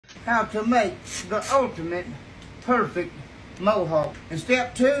how to make the ultimate perfect mohawk. And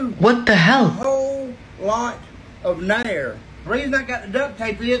step 2, What the hell? a whole lot of nair. The reason I got the duct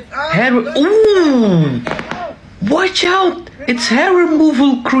tape is Hair. Ooh! Watch out! It's hair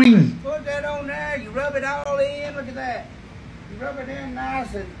removal cream. Put that on there, you rub it all in, look at that. You rub it in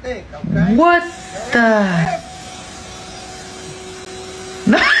nice and thick, okay? What the?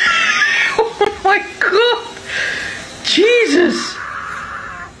 No! Oh my god! Jesus!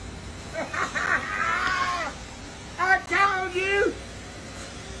 I told you!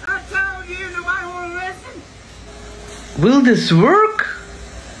 Nobody wanna listen? Will this work?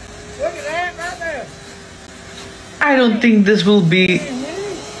 Look at that right there. I don't think this will be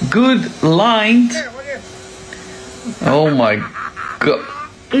good lined. Oh my god.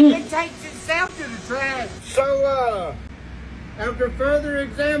 It takes itself to the trash. So, after further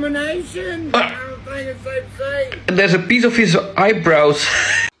examination, I don't think it's safe to say. There's a piece of his eyebrows.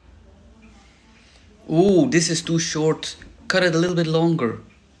 Ooh, this is too short. Cut it a little bit longer.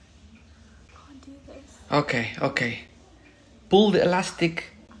 I'll do this. Okay. Pull the elastic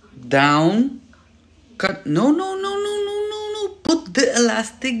down. Cut. No. Put the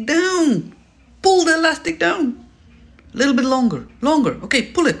elastic down. Pull the elastic down. A little bit longer. Okay,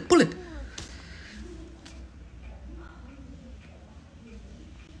 pull it.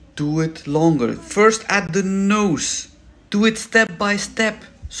 Do it longer. First at the nose. Do it step by step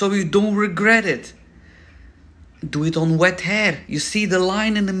so you don't regret it. Do it on wet hair. You see the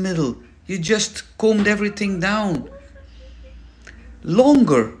line in the middle. You just combed everything down.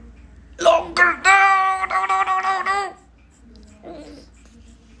 Longer. No.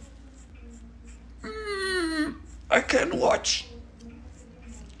 I can watch.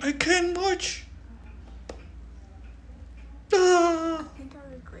 I think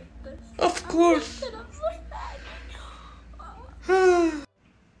I regret this. Of course.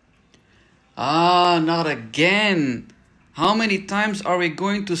 Not again. How many times are we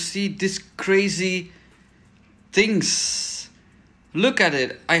going to see this crazy things? Look at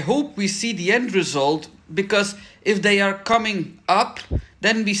it. I hope we see the end result, because if they are coming up,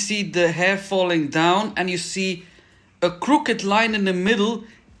 then we see the hair falling down and you see a crooked line in the middle.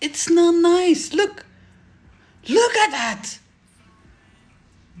 It's not nice. Look at that.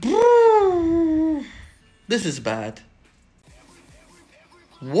 This is bad.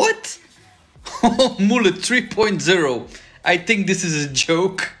 What? Oh, Mullet 3.0. I think this is a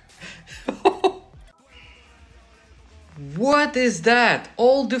joke. What is that?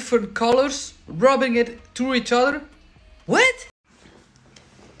 All different colors rubbing it through each other? What?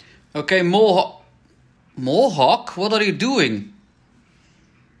 Okay, Mohawk. What are you doing?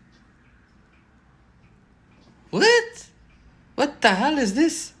 What? What the hell is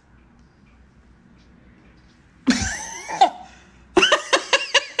this?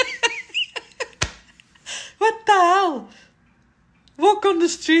 What the hell? Walk on the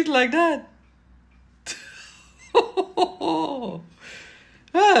street like that.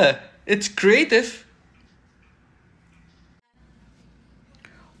 It's creative.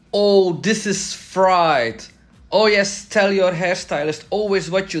 Oh, this is fried. Oh yes, tell your hairstylist always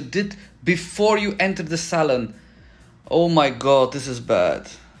what you did before you entered the salon. Oh my god, this is bad.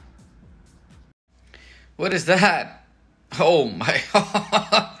 What is that? Oh my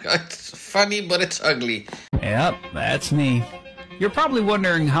god, it's funny but it's ugly. Yep, that's me. You're probably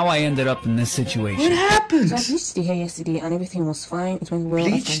wondering how I ended up in this situation. What happened? So I bleached the hair yesterday and everything was fine. It went well.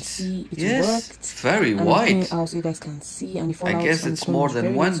 Bleached? I can see it Yes, worked. it's very And white. also you guys can see, and the I fallout guess on it's comb more is than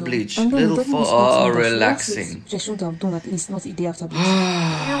very one little. bleach. And then Little the for definitely smelt like relaxing. which I shouldn't have done at least not a day after bleaching.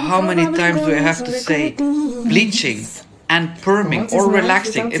 How many times do I have to say bleaching and perming or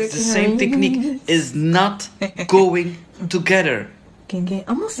relaxing? It's the same technique. Is not going together.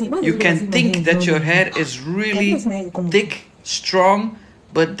 You can think that your hair is really thick, strong,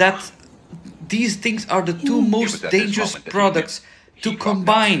 but that these things are the two most dangerous products to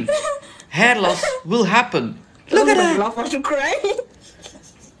combine. Hair loss will happen. Look at that. Laugh or to cry.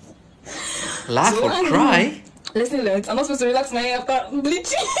 Laugh or cry? Listen, I'm not supposed to relax my hair after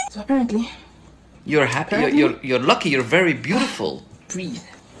bleaching. So apparently, You're happy. You're lucky. You're very beautiful. breathe.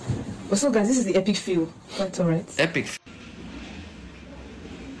 But so guys, this is the epic feel. That's alright. Epic.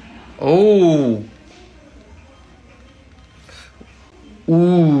 Oh.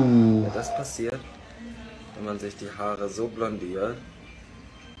 Das passiert, wenn man sich die Haare so blondiert.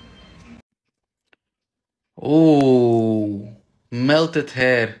 Oh. Melted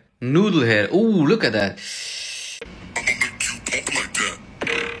hair. Noodle hair. Oh, look at that.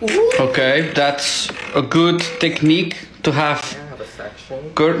 Okay, that's a good technique to have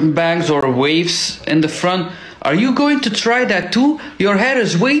curtain bangs or waves in the front. Are you going to try that too? Your hair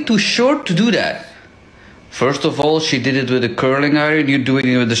is way too short to do that. First of all, she did it with a curling iron. You're doing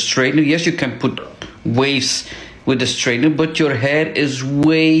it with a straightener. Yes, you can put waves with the straightener, but your hair is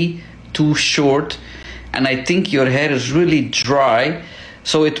way too short. And I think your hair is really dry,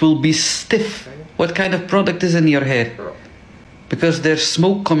 so it will be stiff. What kind of product is in your hair? Because there's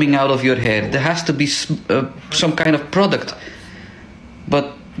smoke coming out of your hair. There has to be some kind of product.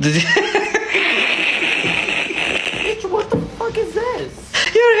 But... What the fuck is this?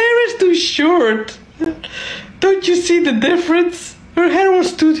 Your hair is too short. Don't you see the difference? Her hair was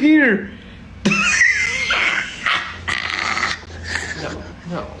stood here.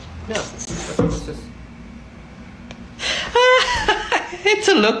 No. It's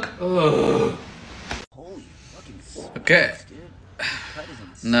a look. Okay.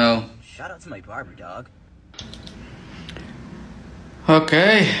 No. Shout out to my barber, dog.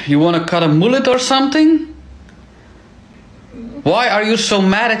 Okay, you want to cut a mullet or something? Why are you so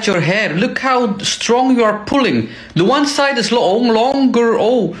mad at your hair? Look how strong you are pulling. The one side is longer.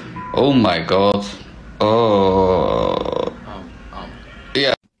 Oh my god. Oh.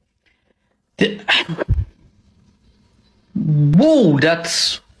 Yeah. Whoa,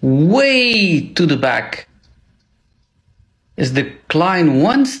 that's way to the back. Is the client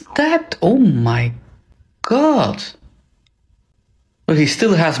wants that? Oh my god. Well, he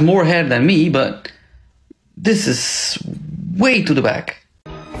still has more hair than me, but this is way to the back.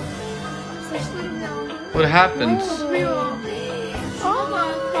 What happened?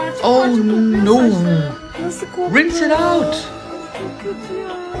 Oh no! Rinse it out!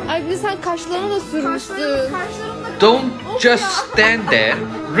 Ay bir de sen kaşlarına da sürmüştün. Don't just stand there.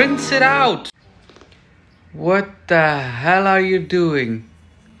 Rinse it out! What the hell are you doing?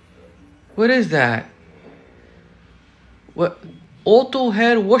 What is that? What? Auto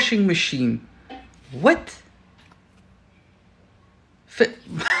hair washing machine. What?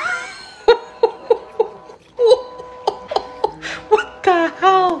 What the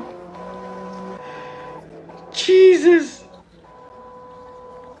hell? Jesus.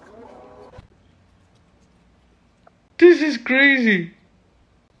 This is crazy.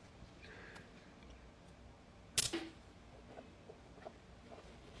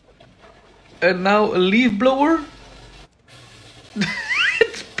 And now a leaf blower?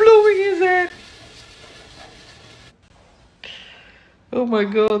 It's blowing his hair. Oh my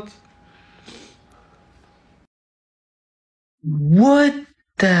god. What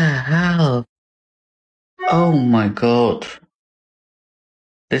the hell? Oh my god.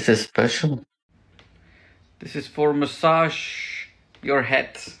 This is special. This is for massage your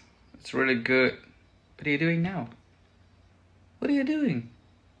head. It's really good. What are you doing now? What are you doing?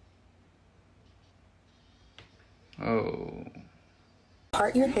 Oh.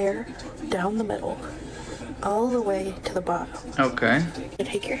 Part your hair down the middle, all the way to the bottom. Okay. You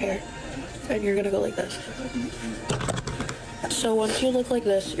take your hair, and you're gonna go like this. So once you look like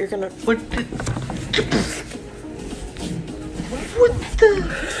this, you're gonna... What the... What the...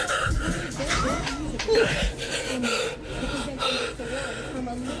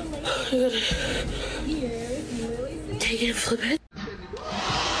 Take it and flip it.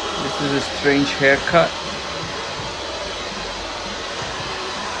 This is a strange haircut.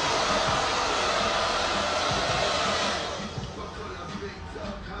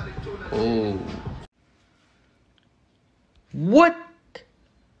 Oh. What?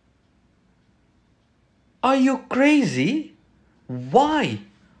 Are you crazy? Why?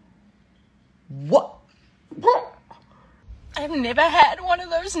 What? I've never had one of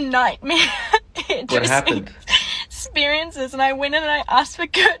those nightmare What happened? experiences, and I went in and I asked for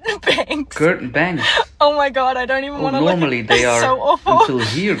curtain bangs. Curtain bangs? Oh my god, I don't even want to look. Normally they are so awful. until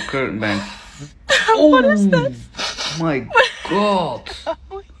here curtain bangs. What is this? My god.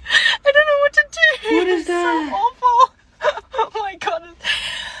 I don't know what to do. What is It's that? so awful. Oh my god.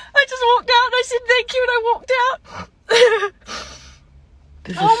 I just walked out and I said thank you and I walked out.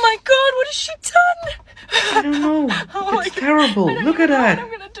 Oh my god, what has she done? I don't know. Oh It's terrible. Look at What that. I'm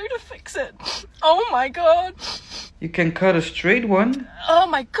gonna do to fix it. Oh my god. You can cut a straight one. Oh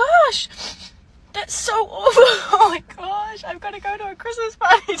my gosh. That's so awful. Oh my gosh. I've got to go to a Christmas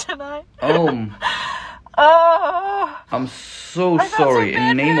party tonight. Oh. Oh. I'm so I felt sorry so in bad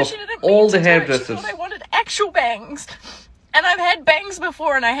the name for her. of She didn't all mean the to do it. She hairdressers. thought I wanted actual bangs. And I've had bangs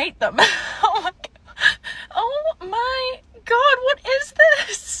before and I hate them. Oh my god. Oh my god, what is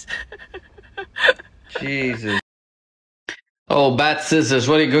this? Jesus. Oh, bad scissors.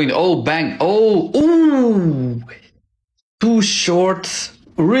 What are you going to... Oh, bang. Oh, ooh. Too short.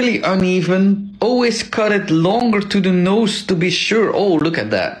 Really uneven. Always cut it longer to the nose to be sure. Oh, look at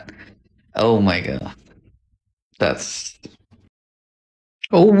that. Oh my god. That's...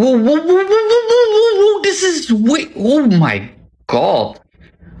 Oh, whoa, whoa, whoa, whoa, whoa, whoa, whoa, this is way... Oh my god.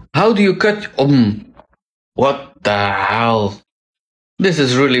 How do you cut... What the hell? This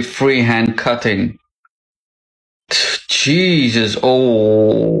is really freehand cutting. Jesus,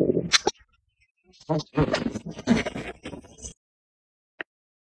 oh.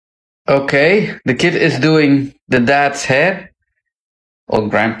 Okay, the kid is doing the dad's hair. Or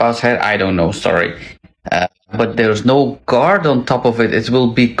grandpa's hair, I don't know, sorry. But there's no guard on top of it. It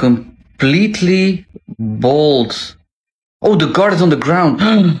will be completely bald. Oh, the guard is on the ground.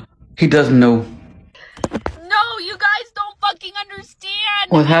 He doesn't know. No, you guys don't fucking understand.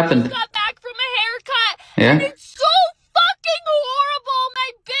 What happened? I just got back from a haircut. Yeah? And it's so fucking horrible.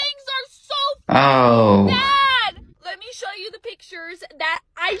 My bangs are so bad. Let me show you the pictures that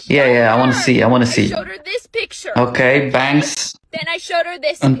I showed her. Yeah, I want to see. I showed her this picture. Okay, bangs. Then I showed her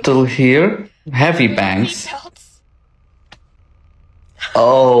this Until here. Heavy bangs.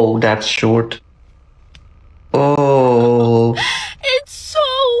 Oh, that's short. Oh. It's so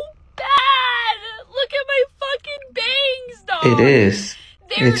bad. Look at my fucking bangs, dog. It is.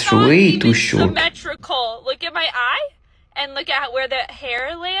 It's way too short. Symmetrical. Look at my eye. And look at where the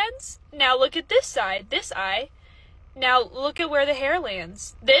hair lands. Now look at this side. This eye. Now look at where the hair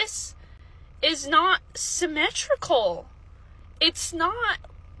lands. This is not symmetrical. It's not.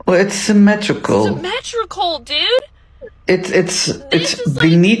 Well, it's symmetrical. Symmetrical, dude. It's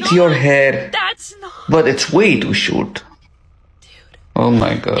beneath like your hair. That's not. But it's way too short. Dude. Oh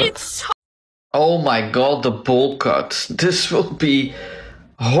my god. It's so. Oh my god, the bowl cut. This will be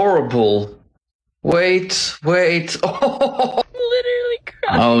horrible. Wait. Oh. Literally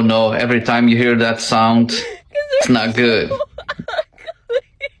crying. Oh no, every time you hear that sound, it's not good.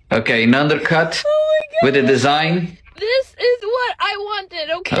 Okay, an undercut with a design. This is what I wanted,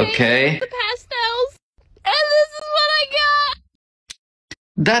 okay? Okay. The pastels. And this is what I got.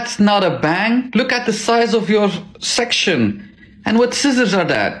 That's not a bang. Look at the size of your section. And what scissors are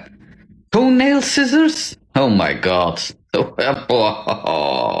that? Toenail scissors? Oh my god.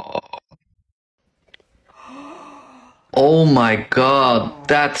 Oh my god.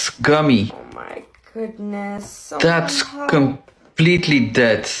 That's gummy. Oh my goodness. That's completely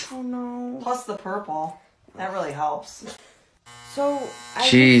dead. Oh no. Plus the purple. That really helps. So,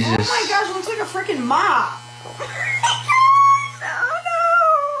 Jesus. Oh my gosh, it looks like a freaking mop. Oh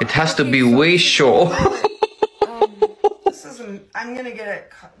no. It has to be way short. This isn't. I'm gonna get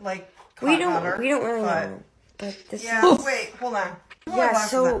it like. We don't really know. But this is... Wait, hold on. Yeah,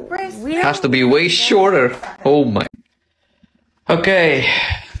 so It has to be way shorter. Oh my. Okay.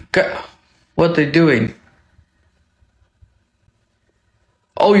 What are they doing?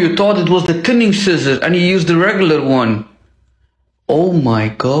 Oh, you thought it was the thinning scissors and you used the regular one. Oh my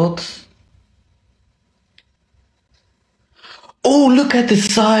god. Oh, look at the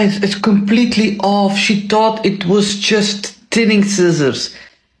size. It's completely off. She thought it was just thinning scissors.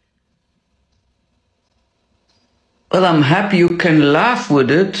 Well, I'm happy you can laugh with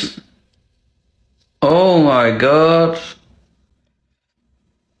it. Oh my god.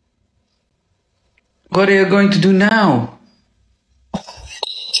 What are you going to do now?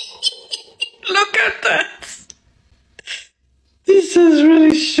 Look at that. This is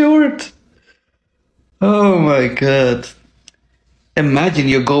really short. Oh my god. Imagine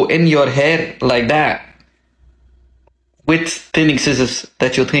you go in your hair like that. With thinning scissors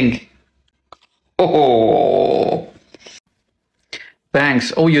that you think. Oh.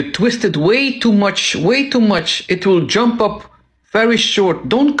 Bangs. Oh, you twisted way too much. Way too much. It will jump up very short.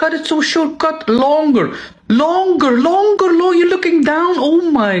 Don't cut it so short. Cut longer. Longer. You're looking down.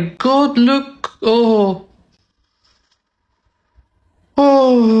 Oh my god. Look. Oh.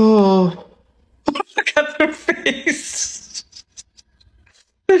 Oh. Look at her face.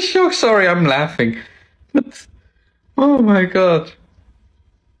 The shock. Sorry, I'm laughing. But, oh my god.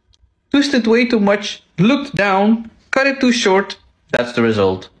 Twisted way too much. Looked down. Cut it too short. That's the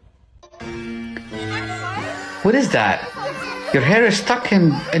result. What is that? Your hair is stuck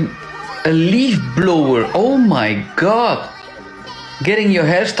in a leaf blower. Oh my god. Getting your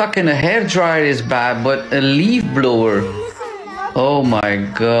hair stuck in a hairdryer is bad, but a leaf blower. Oh my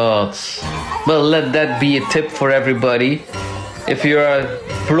god. Well, let that be a tip for everybody. If you are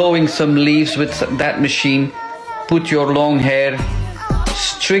blowing some leaves with that machine, put your long hair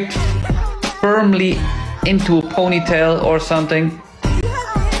firmly into a ponytail or something.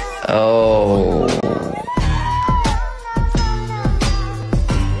 Oh.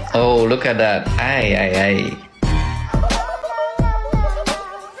 Oh, look at that. Aye.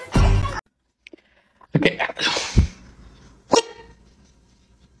 Okay. What?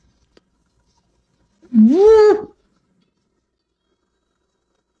 Woo!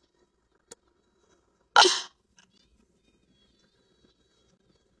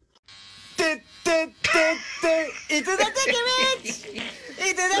 Into the dicky bitch!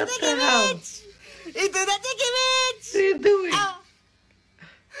 Into the dicky bitch! Into the dicky bitch! What are you doing?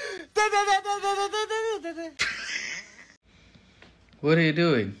 What are you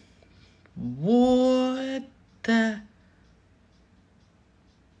doing? What the?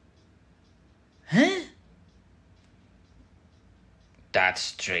 Huh? That's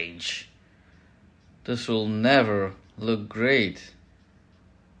strange. This will never look great.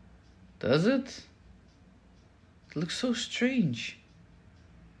 Does it? It looks so strange.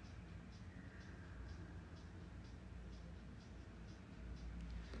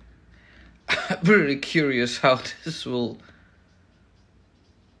 I'm really curious how this will...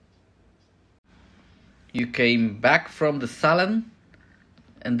 You came back from the salon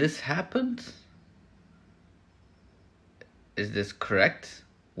and this happened? Is this correct?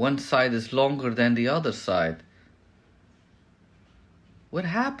 One side is longer than the other side. What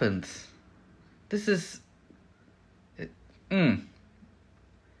happened? This is... No,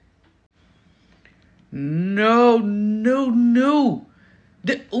 no, no.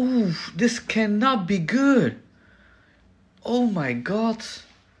 This cannot be good. Oh my God.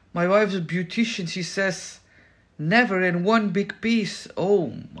 My wife's a beautician. She says never in one big piece.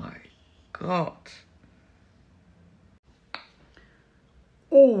 Oh my God.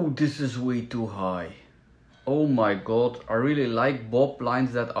 Oh, this is way too high. Oh my God. I really like bob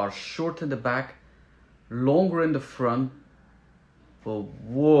lines that are short in the back, longer in the front. But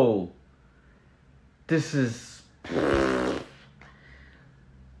whoa. This is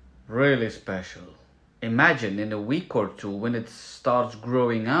really special. Imagine in a week or two when it starts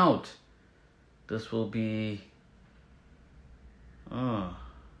growing out. This will be... Oh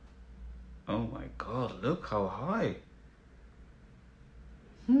my God, look how high.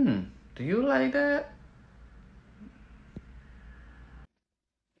 Do you like that?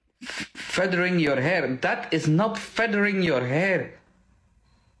 Feathering your hair. That is not feathering your hair.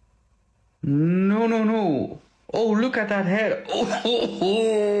 No, no, no. Oh, look at that hair.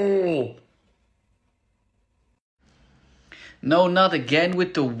 Oh. No, not again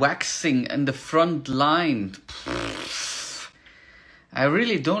with the waxing and the front line. I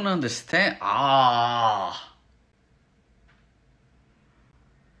really don't understand. I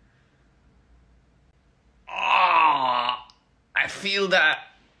feel that.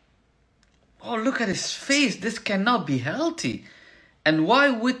 Oh, look at his face. This cannot be healthy. And why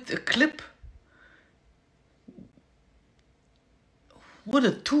with a clip? What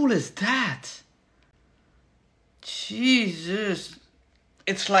a tool is that? Jesus.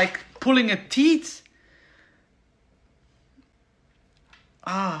 It's like pulling a teeth.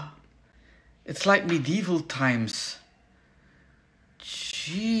 It's like medieval times.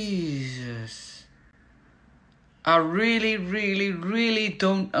 Jesus. I really, really, really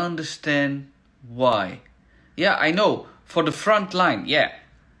don't understand why. Yeah, I know. For the front line, yeah.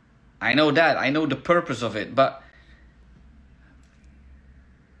 I know that. I know the purpose of it, but...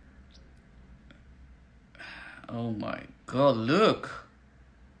 Oh my God, look.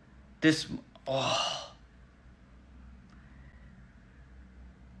 This... Oh.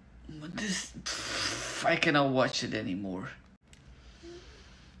 This... I cannot watch it anymore.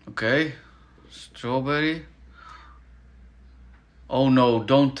 Okay. Strawberry. Oh no,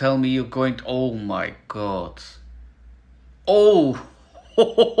 don't tell me you're going to... Oh my God. Oh.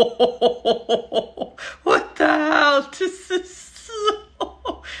 What the hell? This is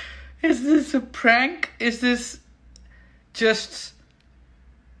so... Is this a prank? Is this just...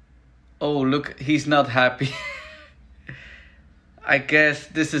 Oh, look, he's not happy. I guess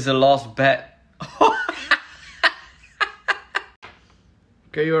this is a lost bet.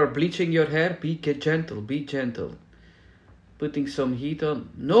 Okay, you are bleaching your hair. Be gentle, be gentle. Putting some heat on.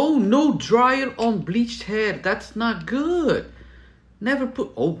 No, no dryer on bleached hair. That's not good. Never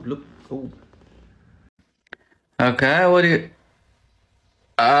put... Oh, look. Oh. Okay, what do you...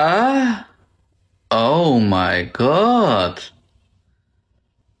 Oh my God.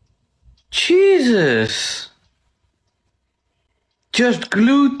 Jesus. Just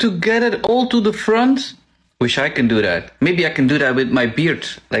glued to get it all to the front. Wish I can do that. Maybe I can do that with my beard,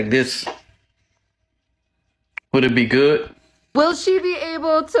 like this. Would it be good? Will she be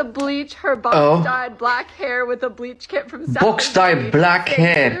able to bleach her box-dyed black hair with a bleach kit from South Box-dyed black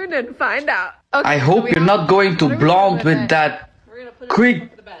hair. Tune and find out. Okay, I hope you're not going to blonde with that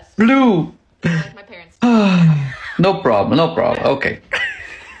quick blue. Like my parents. No problem, no problem. Okay.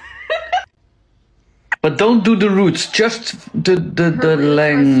 But don't do the roots, just the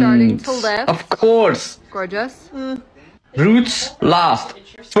length. Starting to lift. Of course. Gorgeous. Roots last.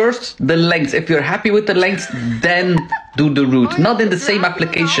 First the length. If you're happy with the length, then do the roots. Not in the same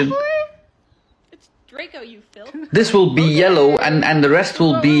application. It's Draco, you filth. This will be yellow and the rest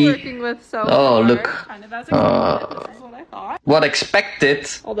will be... Working with so Oh, far. look. Kind of as a compliment, this is what I thought. What expected?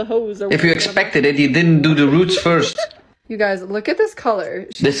 All the hose are If you expected it, you didn't do the roots first. You guys, look at this color.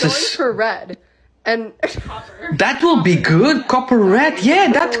 She's This going is- for red. And That will be good. Copper red.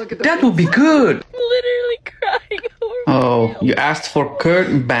 Yeah, that will be good. Literally crying over Oh, you asked for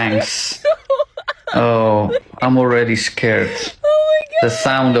curtain bangs. Oh, I'm already scared. Oh my god. The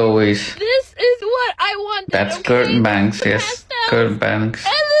sound always. This is what I wanted. That's okay? curtain bangs, yes. Hairstyles. Curtain bangs.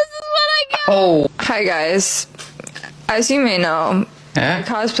 And this is what I got. Oh, Hi guys. As you may know, I yeah,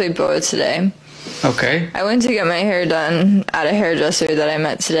 cosplayed Boa today. okay. I went to get my hair done at a hairdresser that I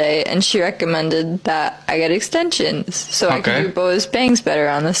met today, and she recommended that I get extensions so I Okay. can do Boa's bangs better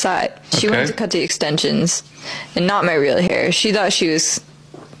on the side. She Okay. went to cut the extensions and not my real hair. She thought she was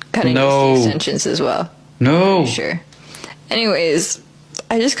cutting No. just the extensions as well. No. Sure. Anyways,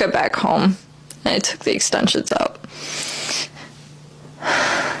 I just got back home and I took the extensions out.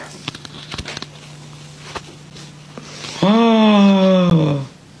 Oh,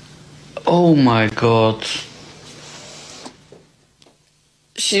 oh my god.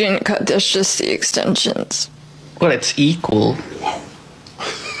 She didn't cut this, just the extensions. Well, it's equal.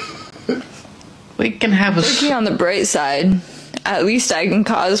 We can have a... Looking on the bright side, at least I can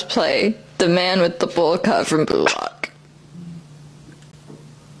cosplay the man with the bowl cut from Blue Lock.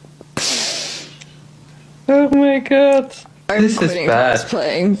 Oh my god. I'm This is quitting bad.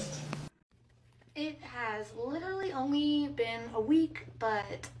 cosplaying. It has literally only been a week,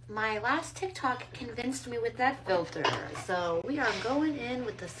 but my last TikTok convinced me with that filter. So we are going in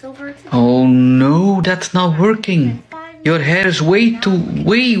with the silver today. Oh no, that's not working. Your hair is way too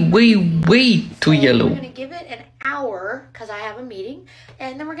yellow. We're gonna give it an hour because I have a meeting,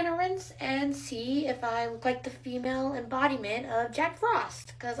 and then we're gonna rinse and see if I look like the female embodiment of Jack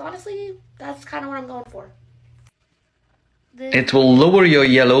Frost. Because honestly, that's kind of what I'm going for. It will lower your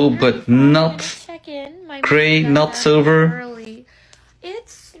yellow, but not Check in. My gray, meeting not got done silver. early.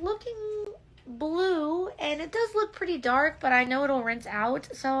 It's looking blue, and it does look pretty dark, but I know it'll rinse out.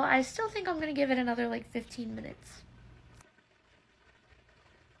 So I still think I'm gonna give it another like 15 minutes.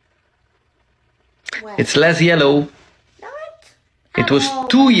 Well, It's less yellow. It was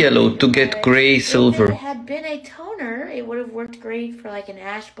too yellow to get gray if it silver. had been a toner, it would have worked great for like an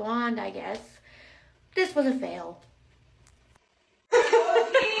ash blonde, I guess. This was a fail.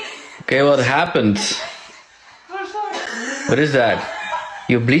 Okay, what happened? What is that?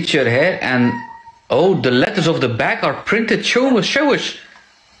 You bleach your hair and... Oh, the letters of the back are printed. Show us, show us.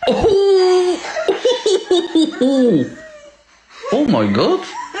 Oh, oh my god.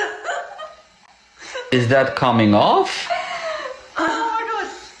 Is that coming off?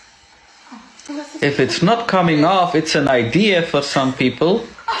 If it's not coming off, it's an idea for some people.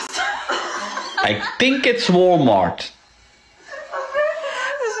 I think it's Walmart.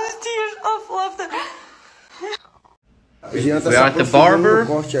 This is tears of laughter. We are at the barber.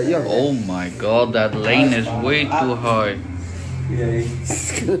 Oh my god, that lane is way too high.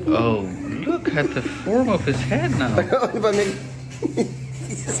 Oh, look at the form of his head now. I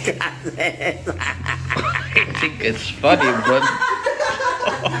think it's funny, but...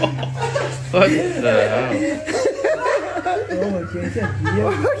 What the hell?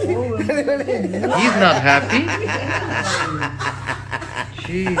 He's not happy.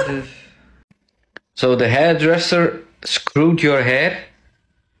 Jesus. So the hairdresser screwed your hair.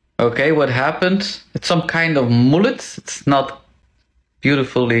 Okay, what happened? It's some kind of mullet. It's not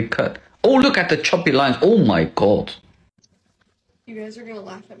beautifully cut. Oh, look at the choppy lines. Oh my god. You guys are gonna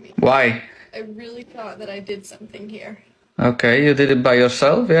laugh at me. Why? I really thought that I did something here. Okay, you did it by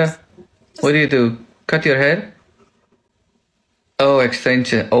yourself, yeah. What do you do? Cut your hair? Oh,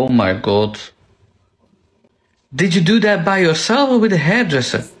 extension. Oh my god. Did you do that by yourself or with a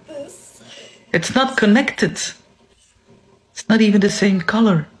hairdresser? It's not connected. It's not even the same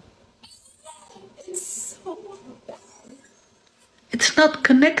color. It's so bad. It's not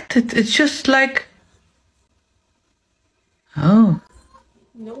connected. It's just like... Oh.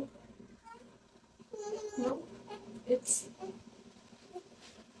 Nope. Nope. It's bad.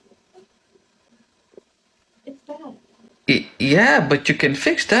 Yeah, but you can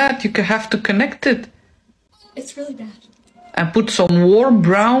fix that. You can have to connect it. It's really bad. And put some warm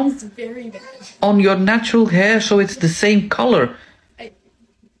brown It's very bad. on your natural hair so it's the same color.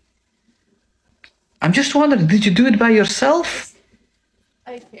 I'm just wondering, did you do it by yourself?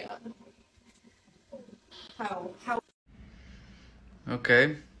 I can't. How?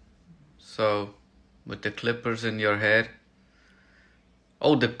 Okay, so with the clippers in your hair.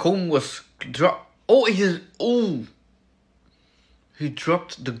 Oh, the comb was dropped. Oh, he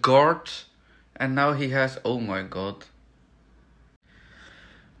dropped the guard And now he has, oh my god.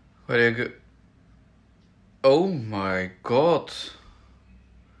 Where do you go? Oh my god.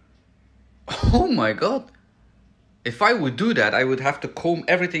 Oh my god. If I would do that, I would have to comb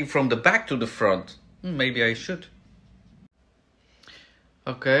everything from the back to the front. Maybe I should.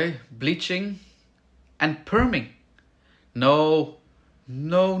 Okay, bleaching and perming. No,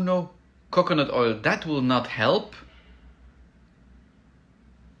 no, no. Coconut oil, that will not help.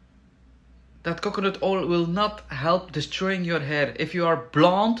 That coconut oil will not help destroying your hair. If you are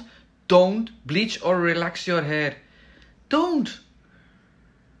blonde, don't bleach or relax your hair. Don't.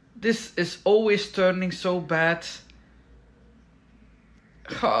 This is always turning so bad.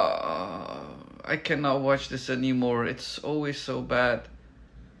 I cannot watch this anymore. It's always so bad.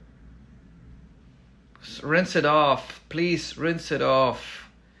 Rinse it off. Please rinse it off.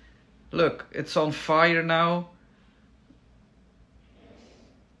 Look, it's on fire now.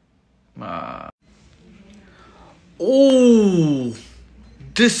 Oh,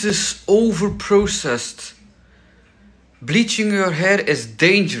 this is over processed. Bleaching your hair is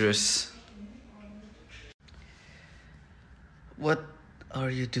dangerous. What are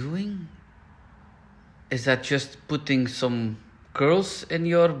you doing? Is that just putting some curls in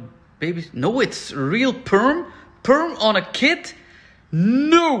your baby? No, it's real perm. Perm on a kid?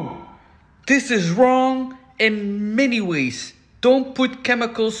 No! This is wrong in many ways. Don't put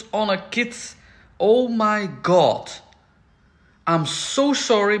chemicals on a kid's. Oh my god. I'm so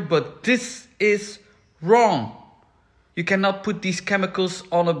sorry, but this is wrong. You cannot put these chemicals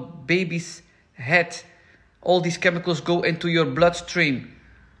on a baby's head. All these chemicals go into your bloodstream.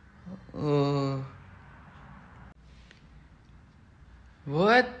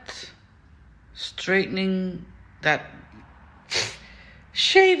 What? Straightening that.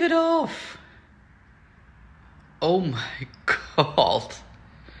 Shave it off. Oh my god.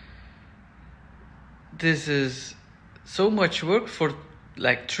 This is so much work for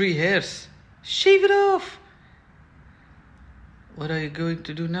like 3 hairs. Shave it off. What are you going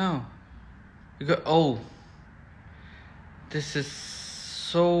to do now? You go, oh. This is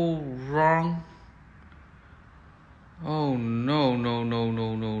so wrong. Oh no, no, no,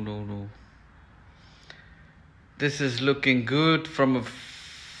 no, no, no, no. This is looking good from a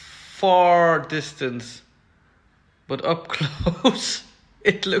far distance. But up close,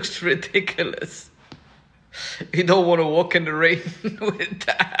 it looks ridiculous. You don't want to walk in the rain with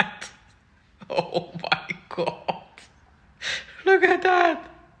that. Oh my god. Look at that.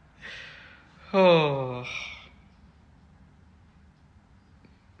 Oh.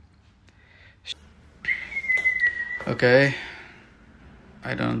 Okay.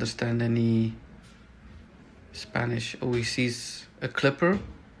 I don't understand any Spanish. Oh, he sees a clipper.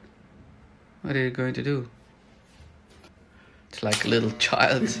 What are you going to do? It's like a little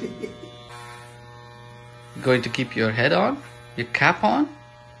child. Going to keep your head on? Your cap on?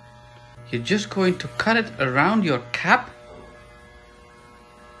 You're just going to cut it around your cap?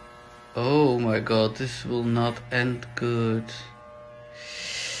 Oh my god, this will not end good.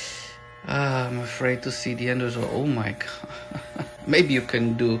 I'm afraid to see the end result. Oh my god. Maybe you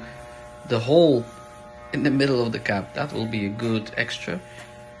can do the hole in the middle of the cap. That will be a good extra.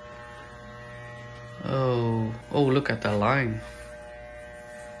 Oh, look at that line.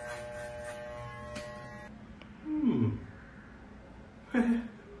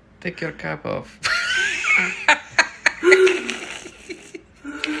 Take your cap off.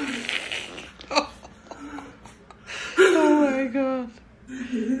 Oh my god.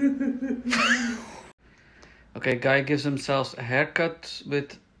 Okay, guy gives himself a haircut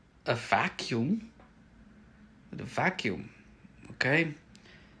with a vacuum. With a vacuum. Okay.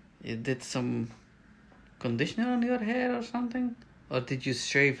 You did some conditioner on your hair or something? Or did you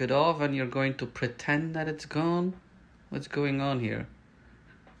shave it off and you're going to pretend that it's gone? What's going on here?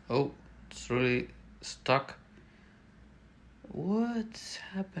 Oh, it's really stuck. What's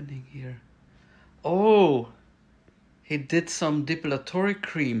happening here? Oh, he did some depilatory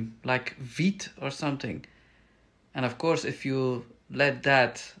cream, like Veet or something. And of course, if you let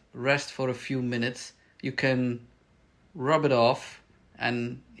that rest for a few minutes, you can rub it off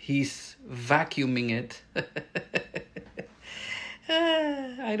and he's vacuuming it.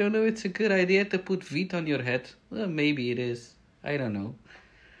 I don't know, it's a good idea to put Veet on your head. Well, maybe it is. I don't know.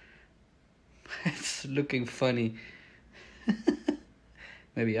 It's looking funny.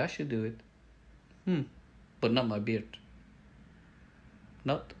 Maybe I should do it. But not my beard.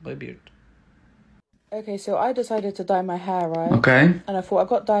 Not my beard. Okay, so I decided to dye my hair, right? Okay. And I thought I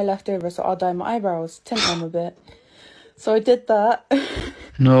got dye left over, so I'll dye my eyebrows, tint them a bit. So I did that.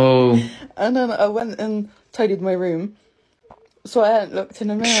 No. And then I went and tidied my room. So I hadn't looked in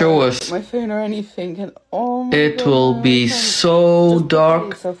the mirror, Show us. my phone or anything, and oh my It God, will be so just dark.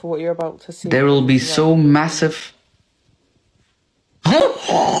 prepare yourself for what you're about to see. There will be so massive.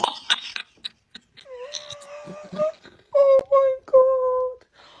 Oh my God.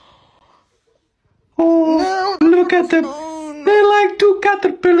 Oh, look at them. They're like two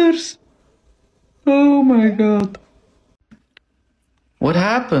caterpillars. Oh my God. What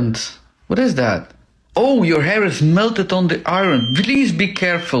happened? What is that? Oh, your hair is melted on the iron. Please be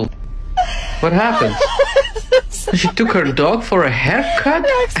careful. What happened? She took her dog for a haircut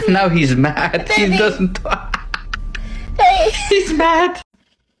and now he's mad. He doesn't. He's mad.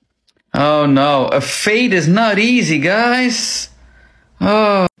 Oh no, a fade is not easy, guys.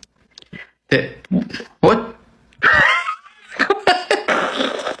 Oh. What?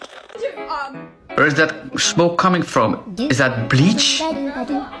 Where is that smoke coming from? Is that bleach?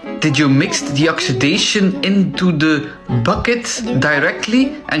 Did you mix the oxidation into the bucket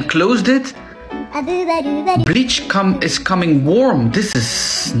directly and closed it? Bleach is coming warm. This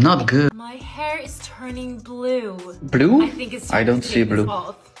is not good. My hair is turning blue. Blue? I think it's I don't see blue.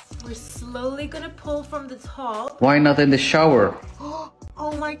 We're slowly gonna pull from the top. Why not in the shower?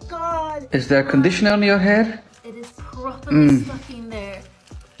 Oh my God! Is there conditioner on your hair? It is properly stuck in there.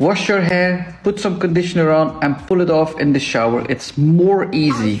 Wash your hair, put some conditioner on and pull it off in the shower. It's more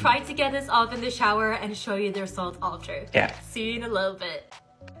easy. I'll try to get this off in the shower and show you the result after. Yeah. See you in a little bit.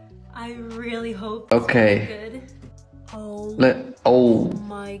 I really hope Okay. good. Oh.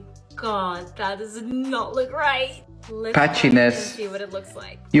 My God, that does not look right. Let's Patchiness. see what it looks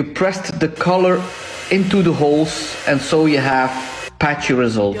like. You pressed the color into the holes and so you have patchy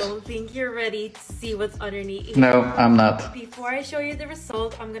result. Don't think you're ready to see what's underneath. No, I'm not. Before I show you the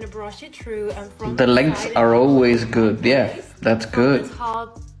result, I'm gonna brush it through and from The lengths side are and always good. Yeah, that's good. the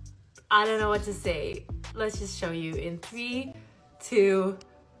top, I don't know what to say. Let's just show you in 3, 2,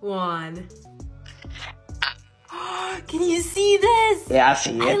 1. Can you see this? Yeah, I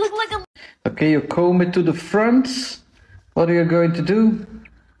see I it. look like a... Okay, you comb it to the front. What are you going to do?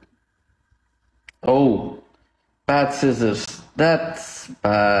 Oh, bad scissors. That's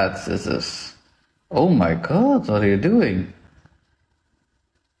bad scissors. Oh my God, what are you doing?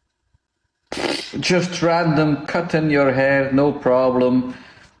 Just random cut in your hair, no problem.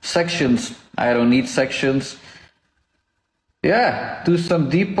 Sections, I don't need sections. Yeah, do some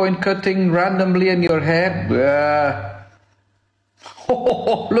deep point cutting randomly in your hair. Yeah.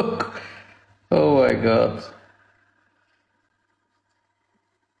 Oh, look. Oh my God.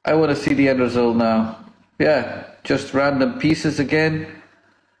 I want to see the end result now. Yeah, just random pieces again.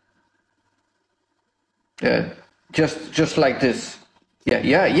 Yeah, just like this. Yeah,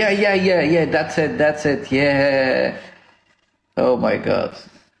 that's it, yeah. Oh my God.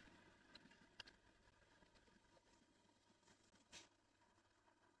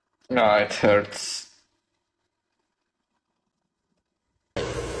 Oh, it hurts.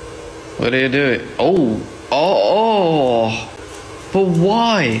 What are you doing? Oh. But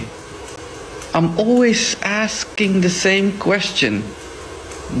why? I'm always asking the same question.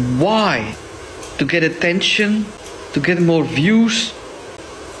 Why? To get attention? To get more views?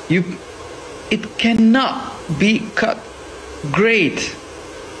 It cannot be cut great.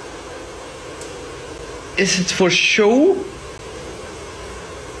 Is it for show?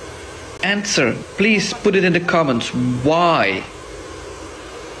 Answer. Please put it in the comments. Why?